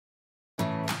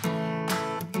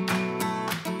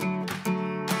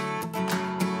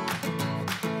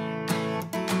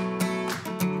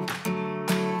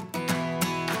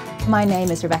My name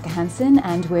is Rebecca Hanson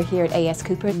and we're here at A.S.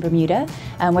 Cooper in Bermuda.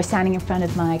 We're standing in front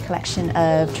of my collection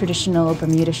of traditional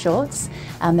Bermuda shorts.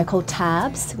 They're called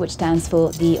tabs, which stands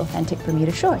for the authentic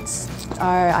Bermuda shorts.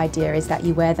 Our idea is that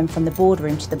you wear them from the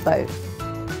boardroom to the boat.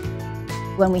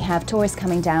 When we have tourists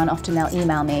coming down, often they'll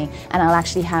email me and I'll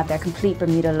actually have their complete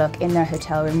Bermuda look in their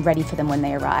hotel room ready for them when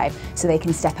they arrive so they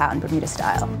can step out in Bermuda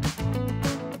style.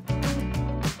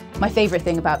 My favorite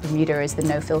thing about Bermuda is the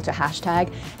no filter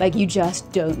hashtag. Like, you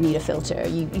just don't need a filter.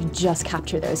 You just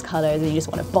capture those colors and you just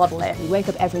want to bottle it. You wake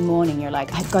up every morning, you're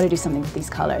like, I've got to do something with these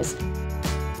colors.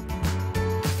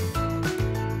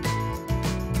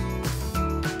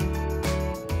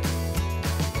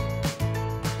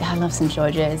 I love St.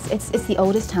 George's. It's the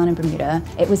oldest town in Bermuda.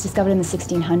 It was discovered in the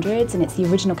 1600s and it's the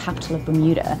original capital of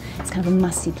Bermuda. It's kind of a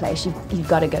must-see place. You've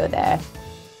got to go there.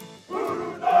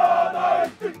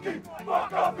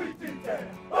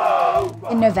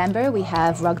 In November we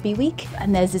have Rugby Week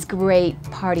and there's this great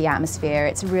party atmosphere.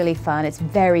 It's really fun. It's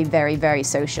very, very, very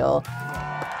social.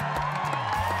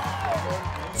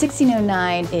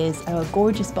 1609 is a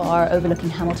gorgeous bar overlooking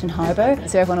Hamilton Harbour.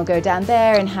 So everyone will go down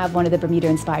there and have one of the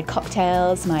Bermuda-inspired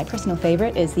cocktails. My personal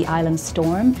favourite is the Island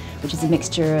Storm, which is a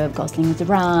mixture of Gosling with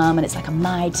rum, and it's like a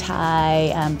Mai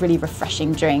Tai, really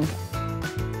refreshing drink.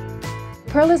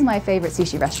 Pearl is my favourite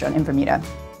sushi restaurant in Bermuda.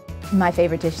 My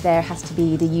favourite dish there has to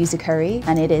be the yuzu curry,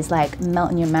 and it is like melt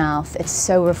in your mouth. It's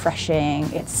so refreshing.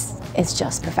 It's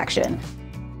just perfection.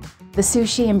 The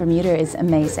sushi in Bermuda is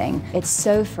amazing. It's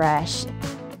so fresh.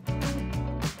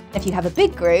 If you have a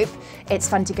big group, it's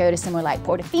fun to go to somewhere like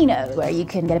Portofino, where you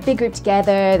can get a big group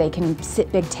together, they can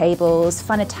sit big tables,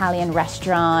 fun Italian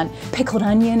restaurant. Pickled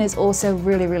onion is also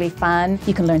really, really fun.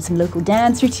 You can learn some local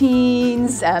dance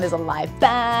routines, there's a live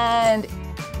band.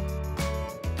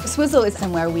 Swizzle is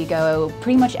somewhere we go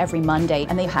pretty much every Monday,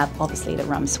 and they have obviously the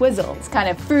rum swizzle. It's kind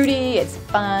of fruity, it's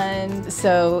fun,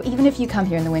 so even if you come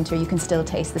here in the winter, you can still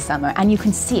taste the summer, and you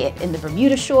can see it in the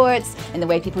Bermuda shorts, in the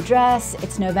way people dress.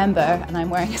 It's November, and I'm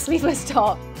wearing a sleeveless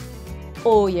top.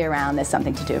 All year round, there's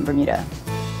something to do in Bermuda.